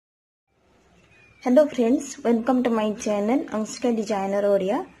Hello friends, welcome to my channel Anshika designer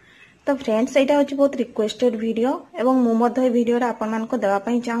Odia. तो friends, यहाँ हूँ बहुत रिक्वेस्टेड वीडियो एवं मुझे वीडियो आपण मान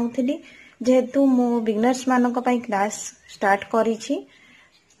देवाई चाहूली जेहेतु मो बिगनर्स मान क्लास स्टार्ट करी।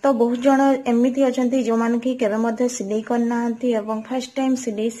 तो बहुत जन एमती अच्छा जो मैंने कि केवे सिलाई करना फर्स्ट टाइम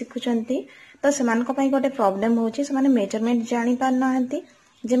सिलाई शिखुंट। तो से गोटे प्रोब्लेम होने मेजरमेंट जानी पारना।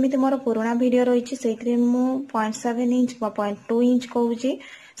 जमी मोर पुराणा वीडियो रही से 0.7 इंच 0.2 इंच कहूँ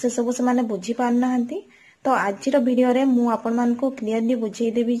से सब से माने बुझी पारना। तो आज वीडियो रे मु आपण मान को क्लियरली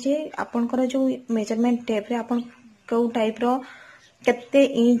बुझेदेवी जे आपनकर जो मेजरमेंट टेप रे आपण कौ टाइप रो केते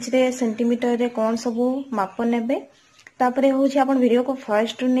इंच रे सेंटीमीटर रे कौन सब माप नेबे। तापरे होछि आपण वीडियो को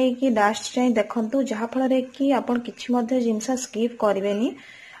फर्स्ट नै कि लास्ट जाय देखंतु जहा फल रे कि आपण किछि मध्ये जिंस स्किप करबेनी।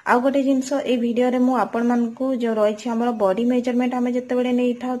 आ गोटे जिंस ए वीडियो रे मु आपण मान को जो रही हमर बॉडी मेजरमेंट हमें जते बेले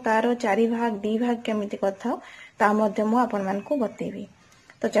नै थाउ तारो 4 भाग 2 भाग केमिति करथाउ ता मध्ये मु आपण मान को बतेबी।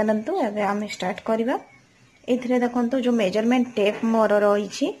 तो चलतु एवं आम स्टार्ट करवा। ये देखो जो मेजरमेंट टेप मोर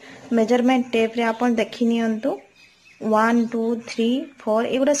रही मेजरमेंट टेप रे आपण देखी नियंतु 1 2 3 4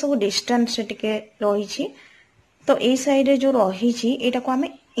 एगुड़ा सब डिस्टेंस टिके रही। तो ये साइड रे जो रही यहाँ को आम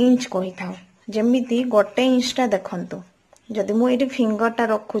इंच कही था जमीती गोटे इंचटा देखु जदि मुझे फिंगरटा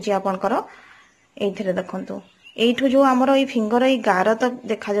रखुची आपणकर ये देखु यू जो आमर ये फिंगर ये गार तो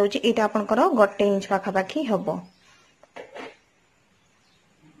देखा जाऊँगा आपणकर गोटे इंच पाखापाखि हम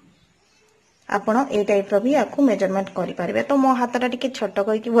आपण ए टाइप रो भी आपको मेजरमेंट करि पारिबे। तो मो हाथटा टिके छोट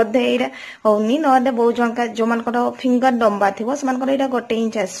कहि बोधे एरा होनी न बहुत जनका जो मानकर फिंगर लंबा थिबो से मानकर एरा गोटे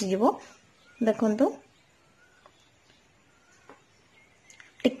इंच आसी जिवो। देखंतु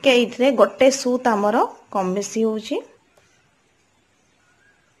टिके इथरे गोटे सूत हमर कम बेसी होउची।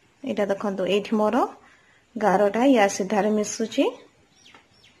 एटा देखंतु एठी मोर गारटा या सीधारे मिसुची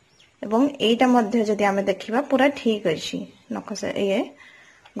एवं एटा मध्य जदि आमे देखिबा पूरा ठीक अछि नखसे ए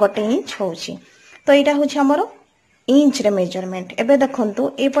गोटे इंच होउची। तो यहाँ हूँ आमर इंच रे मेजरमेंट। एबे देखंतु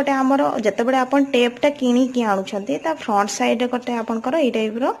एपटे आमर जते बडे आपण टेपटा किनी कि आनुछंती ता फ्रंट साइड रे गोटे आपनकर ए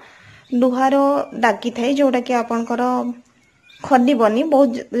टाइप रो लुहार डाकी थाई जोटा कि आपनकर खली बनी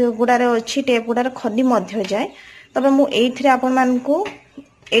बहुत गुडारे अछि टेप गुडारे खली मध्य जाय। तबे मु एथिरे आपण मान को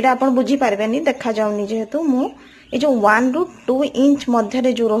एटा आपण बुझी पारबेनी देखा जाउनी जेहेतु मु ए जो 1 ରୁ 2 इंच मध्य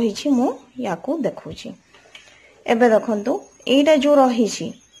रे जो रही छी मु याकू देखुची। एबे देखंतु एटा जो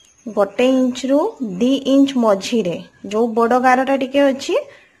रही गोटे इंच रु 2 इंच मझिरे जो बड़ गारटा टिके अछि।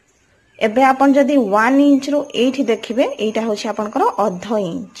 एबे आपण जदि 1 इंच रु एठी देखिबे एटा होछि आपनकर अर्ध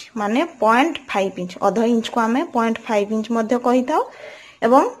इंच माने 0.5 इंच। अर्ध इंच को हमें 0.5 इंच मध्य कहिताउ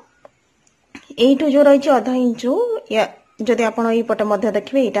एवं एठु जो रही अर्ध इंच रु जदि आपण ई पटे मध्य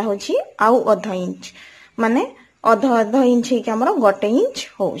देखिबे एटा होछि आउ अर्ध इंच माने अर्ध इंच कि हमर गोटे इंच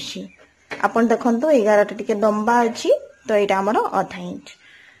होछि। आपण देखंतु 11 टा टिके लंबा अछि तो एटा हमर अर्ध इंच।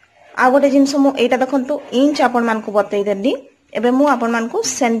 आ गोटे जिनस मु एटा देखंतु इंच आपण मान को बतई देली। एबे मु आपण मान को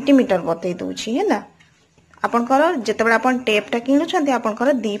सेंटीमीटर बतई दोछि हैला। आपनकर जते आपण टेपटा किनुछंती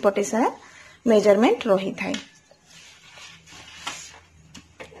आपनकर दी पटे सारा मेजरमेंट रही थाई।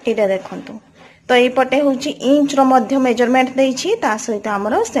 एटा देखंतु तो ए पटे होछि इंच रो मध्य मेजरमेंट देछि ता सहित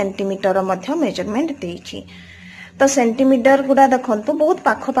हमर सेंटीमीटर रो मध्य मेजरमेंट देछि। तो सेंटीमीटर गुडा देखंतु बहुत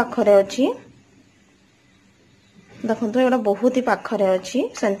पाख पाख रे अछि। देखंतु एटा बहुत ही पाखरे अछि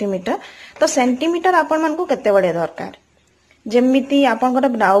सेंटीमीटर। तो सेंटीमीटर आपण मान को केते बडे दरकार जेमिति आपण गोटे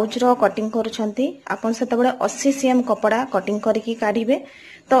ब्लाउज रो कटिंग करूछंती आपण सेते बडे 80 cm कपड़ा कटिंग करिकि काढिबे।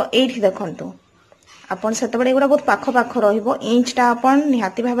 तो एठी देखंतु आपण सेते बडे एगुडा बहुत पाख पाख रहिबो इंचटा आपण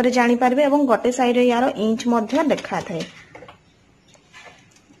निहाती भाबरे जानि पारबे एवं गोटे साइड रे यारो इंच मध्य देखा थाए।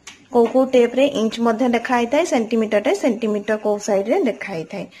 को टेप रे इंच मध्य देखा थाए सेंटीमीटर को साइड रे देखा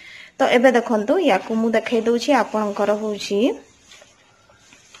थाए। तो एबे देखंतु याकू मु देखाई दउछि आपनकर होछि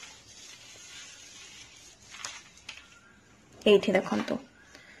एठी देखंतु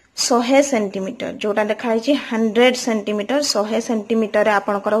 100 सेंटीमीटर जोटा देखाई छि 100 सेंटीमीटर 100 सेंटीमीटर रे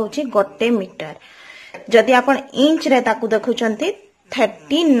आपनकर होछि गोटे मीटर। जदि आपण इंच रे ताकू देखुचंती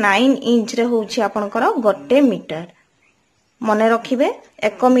 39 इंच रे होछि आपनकर गोटे मीटर। मने रखिबे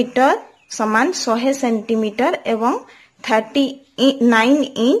 1 मीटर समान 100 सेंटीमीटर एवं 39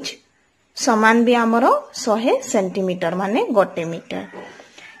 इंच समान भी आमर 100 सेंटीमीटर माने गोटे मीटर।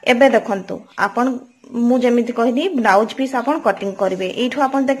 एबे देखंतु आपण मु जेमिति कहली ब्लाउज पीस आपण कटिंग करिवे एठो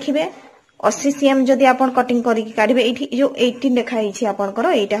आपण देखिबे 80 cm जदि आपण कटिंग करि काढिबे एठी जो 18 देखाई छि आपनकर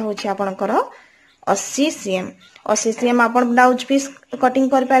एटा होछि आपनकर 80 cm आपण ब्लाउज पीस कटिंग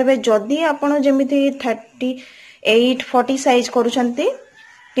करि पारबे। जदि आपण जेमिति 38 40 साइज करूछंती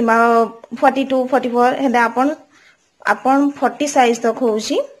किबा 42 44 हेदा आपण 40 साइज तक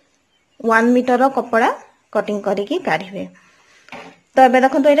होउछि 1 मीटर कपड़ा कटिंग करिकि काढिबे। तो एबे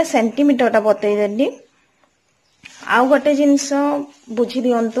देखो ये सेंटीमीटर बतईदेली आउ गोटे जिनस बुझी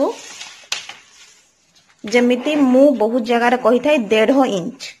दिंतु जमिति मु बहुत जगह कही था 1.5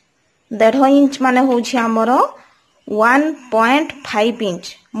 इंच 1.5 इंच माने होछि हमर 1.5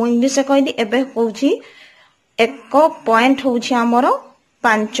 इंच मु इंग्लिश से कहली एबे कहूछि 1 पॉइंट होछि हमर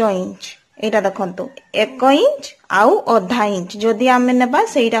 5 इंच एटा देखंतु 1 इंच आउ आधा इंच जदि आमे नेबा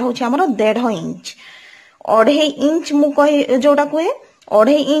सेटा होछि हमर 1.5 इंच 2.5 इंच मु कहि जोटा कहे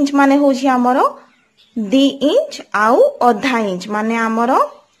 2.5 इंच माने होछि हमर 2 इंच आउ आधा इंच माने हमर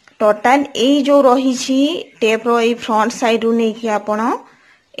टोटाल ए जो रही टेप रो फ्रंट साइड रू नहीं कि आपण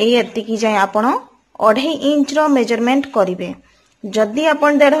एति जाए आपण 2.5 इंच रो मेजरमेंट करिवे जदि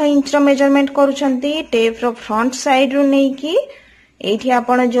आपण 1.5 इंच रो मेजरमेंट करूछंती टेप रो फ्रंट साइड रू नहीं कि एठी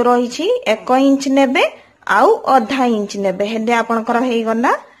आपण जो रही 1 इंच नेबे आउ आधा इंच नेबे हेले आपणकर हेई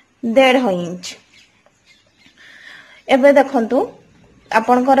गला 1.5 इंच एबे देखंतु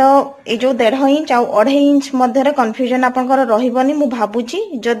आपणकर ए जो 1.5 इंच आउ 2.5 इंच मध्य कन्फ्यूजन आपणकर रहिबनी मु भाबुची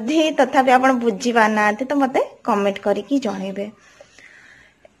जदि तथापि आपण बुझी पानाते तो मते कमेंट करिकी जणेबे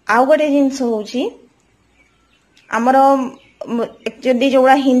आउ गोटे जिंस होची हमर एक्चुअली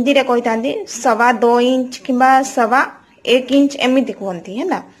जोड़ा हिंदी रे कहितांती 2.25 इंच किबा 1 इंच एमिति कहंती है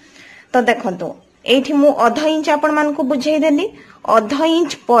ना तो देखंतु एठी मु आधा इंच आपण मान को बुझाई देली आधा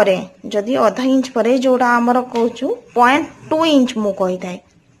इंच परे जदि आधा इंच परे जोड़ा हमर कहूछु 0.2 इंच मु कहि थाई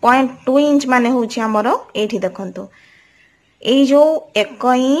 0.2 इंच माने होछि हमर एठी देखंतु ए जो 1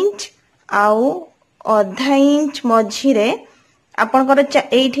 इंच आउ आधा इंच मझी रे आपनकर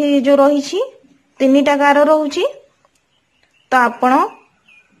एठी जो रही छी 3टा गार रहूची तो आपण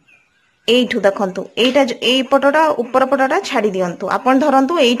एठू देखंतु एटा ए पटटा ऊपर पटटा छाडी दियंतु आपण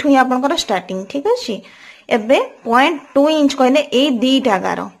धरंतु एठू ही आपनकर स्टार्टिंग ठीक अछि एबे 0.2 इंच कहले ए दीटा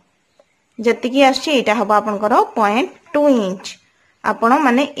गार जतिकी आछि एटा हबा आपनकर 0.2 इंच आपण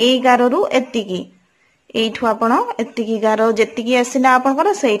माने ए गार रु एतिकी एठू आपण एतिकी गार जतिकी आसिला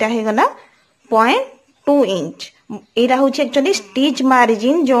आपनकर सेटा हे गला 0.2 इंच एटा होछि एक्चुअली स्टिच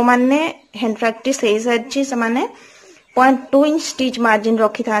मार्जिन जो माने हैंड प्रैक्टिस हे सच्ची से माने 0.2 इंच स्टिच मार्जिन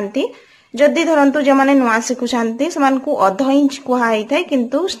रखि थांती जदि धरंतु जे माने नुआ सिखु छांती समान को आधा इंच कुहाई थाए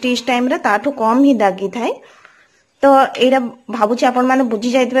किंतु स्टिच टाइम रे ताठू कम ही दागी थाए तो एरा भाबुची आपण माने बुझी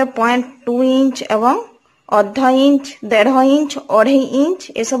जाइतबे 0.2 इंच एवं आधा इंच 1.5 इंच 2.5 इंच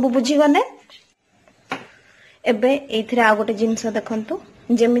ए सब बुझी गने एबे एथिरा आ गोटे जिंस देखंतु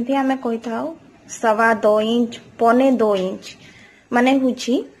जेमिति हमें कहिथाउ 2.25 इंच 0.2 इंच माने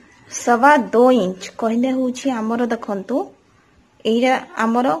हुची 2.25 इंच कहले हुची हमरो देखंतु एरा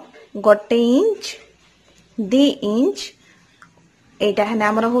हमरो 1 इंच 2 इंच एटा हने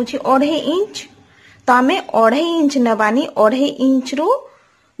हमरो होची 2.5 इंच तो आमे 2.5 इंच नबानी 2.5 इंच रो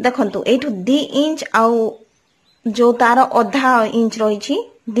देखंतु एठु 2 इंच आउ जो तार आधा इंच रहिछि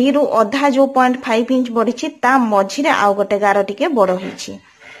 2 रु आधा जो 0.5 इंच बढिछि ता मझी रे आउ गोटे गार टिके बड़ होइछि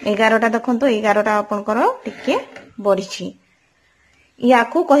 11टा देखंतु 11टा आपनकर टिके बढिछि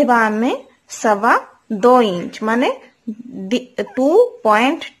याकू कहबा आमे 2.25 इंच माने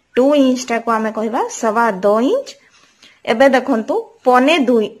 2.2 इंच टा को आमे कहबा 2.25 इंच एबे देखंतु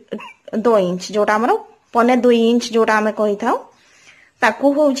 0.2 इंच जोटा हमरो 0.2 इंच जोटा आमे कहि थाउ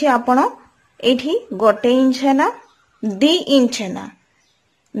ताकू होउछि आपण एठी 1 इंच है ना 2 इंच है ना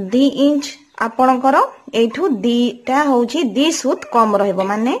 2 इंच आपणकर एठू 2टा होउछि 2 सुत कम रहबो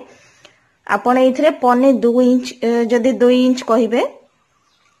माने आपण एथिरे 0.2 इंच जदी 2 इंच कहिबे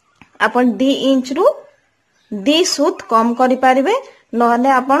आपण 2 इंच रु 2 सुत कम करि पारिबे नहले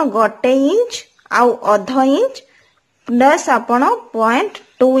आपण 1 इंच आउ आधा इंच प्लस आपण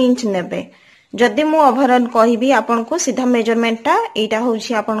 0.2 इंच नेबे जदि मु ओवरऑल कहिबी आपण को सीधा मेजरमेंट एटा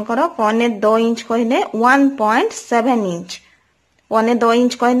होछि आपनकर 0.2 इंच कहले 1.7 इंच 0.2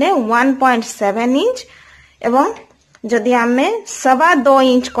 इंच कहले 1.7 इंच एवं जदि आमे 2.25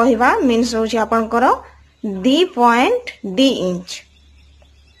 इंच कहिबा मीन्स होछि आपनकर 2.2 इंच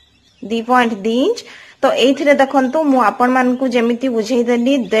 2.2 इंच तो एथिरे देखंतु मु आपण मान को जेमिति बुझेई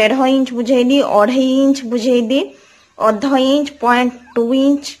देली 1.5 इंच बुझेइली 2.5 इंच बुझेइली आधा इंच 0.2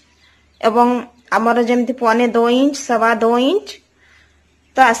 इंच एवं हमर जेमिति 0.2 इंच 2.25 इंच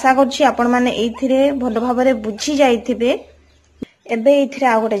तो आशा करछि आपण माने एथिरे भलो भाबरे बुझी जाइथिबे एबे एथिरे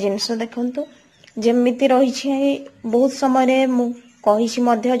आ गोटे जिंस देखंतु जेमिति रही छी बहुत समय रे मु कहिछि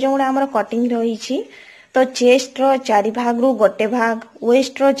मध्य जोडा हमर कटिंग रही छी तो चेस्ट रो 4 भाग रु गोटे भाग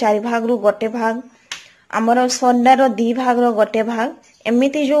वेस्ट रो 4 भाग रु गोटे भाग हमर शोल्डर रो 2 भाग रो गोटे भाग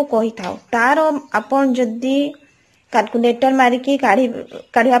एमिति जो कहि थाउ तार आपण जदी कैलकुलेटर मारी की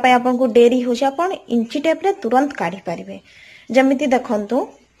काढिबा पय आपण को डेरी हो छै आपण इंची टेप रे तुरंत काढी परिबे जेमिति देखंतु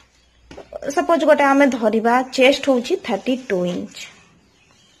सपोज गोटे हमें धरिबा चेस्ट होची 32 इंच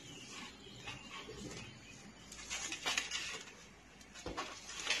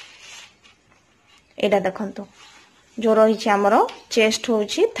एटा देखंतु जो रही आमर चेस्ट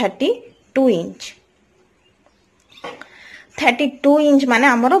होची 32 इंच 32 इंच माने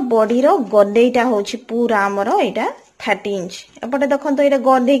आमर बॉडी रो गडेटा होची पूरा आमर एटा 30 इंच एपटे देखंतु एटा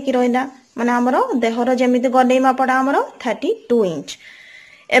गडे की रहिला माने आमर देहर जेमिति गडे मापडा आमर 32 इंच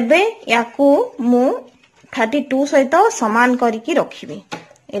एबे याकू मु 32 सहित समान करिकी रखिबी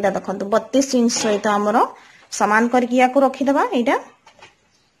एटा देखंतु 32 इंच सहित आमर समान करिकी याकू रखि दबा एटा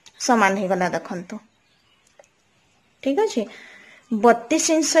समान हे गला देखंतु ठीक अछि 32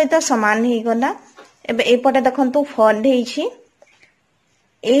 इंच सहित समान हे गला एबे एपटे देखंतु फोल्ड हेछि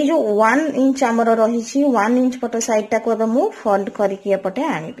ए जो 1 इंच आमर रहिछि 1 इंच पट साइड टा को मु फोल्ड करिकी एपटे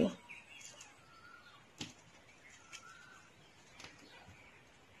आनिबी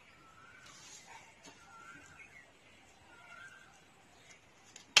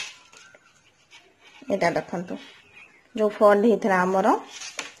एटा देखंतु जो फोल्ड हेथला आमर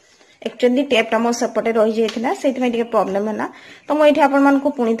एक्चुअली टेप टा मो सपटे रहि जेथिला सेति में टिके प्रॉब्लम हैला तो मो एठी आपन मान को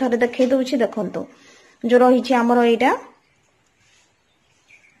पुनी थरे देखै दउछि देखंतु जो रहिछि आमर एटा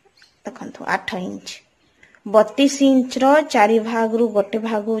देखंतु 8 इंच 32 इंच रो 4 भाग रु गोटे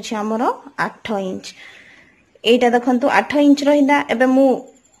भाग होछि आमर 8 इंच एटा देखंतु 8 इंच रहिला एबे मु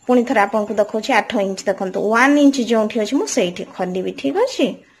पुनी थरे आपन को देखौछि 8 इंच देखंतु 1 इंच जोंठी अछि मु सेठी खंडीबी ठीक अछि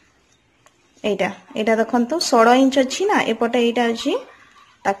एटा एटा देखंतु 16 इंच अछि ना एपटे एटा अछि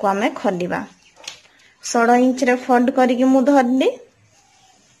ताको हमें खंडीबा 16 इंच रे फोल्ड करिकि मु धरली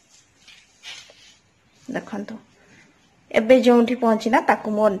देखंतु एबे जोंठी पहुंचिना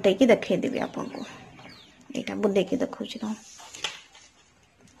ताको मो उल्टे की देखै देबी आपन को एटा बुले की देखौछि त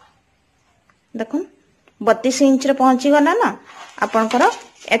देखुन 32 इंच रे पहुंची गला ना आपनकर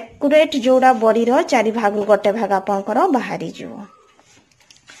एक्यूरेट जोड़ा बॉडी रो 4 भाग रु गोटे भाग आपनकर बाहरी जिवो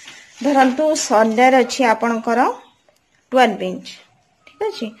धरंतु शोल्डर अछि आपनकर 12 इंच ठीक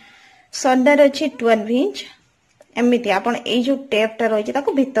अछि शोल्डर अछि 12 इंच एमिति आपन ए जो टेप टा रहि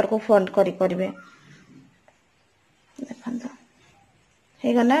ताको भीतर को फोल्ड करी करबे देखंतु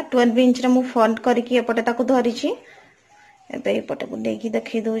हे गला 12 इंच रे मु फोल्ड करिकि एपटे ताको धरि छी एबे एपटे को लेकी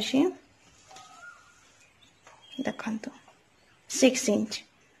देखै दोछि देखंतु 6 इंच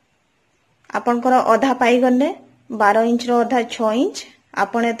आपनकर आधा पाई गले 12 इंच रो आधा 6 इंच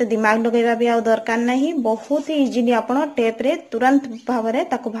आपण एते दिमाग लगेबा भी आ दरकार नाही बहुत ही इजीली आपण टेप रे तुरंत भावरे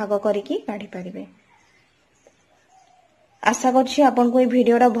ताको भाग करिकि काढी परिबे आशा करछि आपन को ए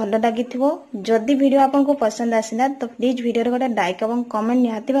वीडियोटा भलो लागिथिबो जदी वीडियो आपन को पसंद आसिना तो प्लीज वीडियो रे गोटे लाइक एवं कमेंट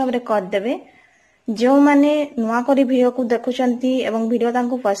निहाती भाबरे कर देबे जो माने नुवा करी वीडियो को देखुचंती एवं वीडियो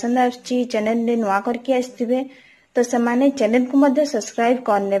तांको पसंद आछि चैनल रे नुवा करके आस्थिबे तो समाने चैनल को मध्य सब्सक्राइब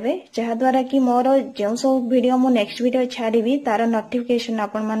कर लेबे जहा द्वारा कि मोर जो सब वीडियो मो नेक्स्ट वीडियो छाड़ीबी तार नोटिफिकेशन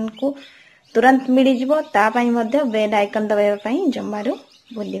आपन मान को तुरंत मिली जिवो ता पई मध्य बेल आइकन दबाइबा पई जम्मारो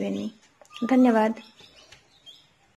भूलिबेनी धन्यवाद।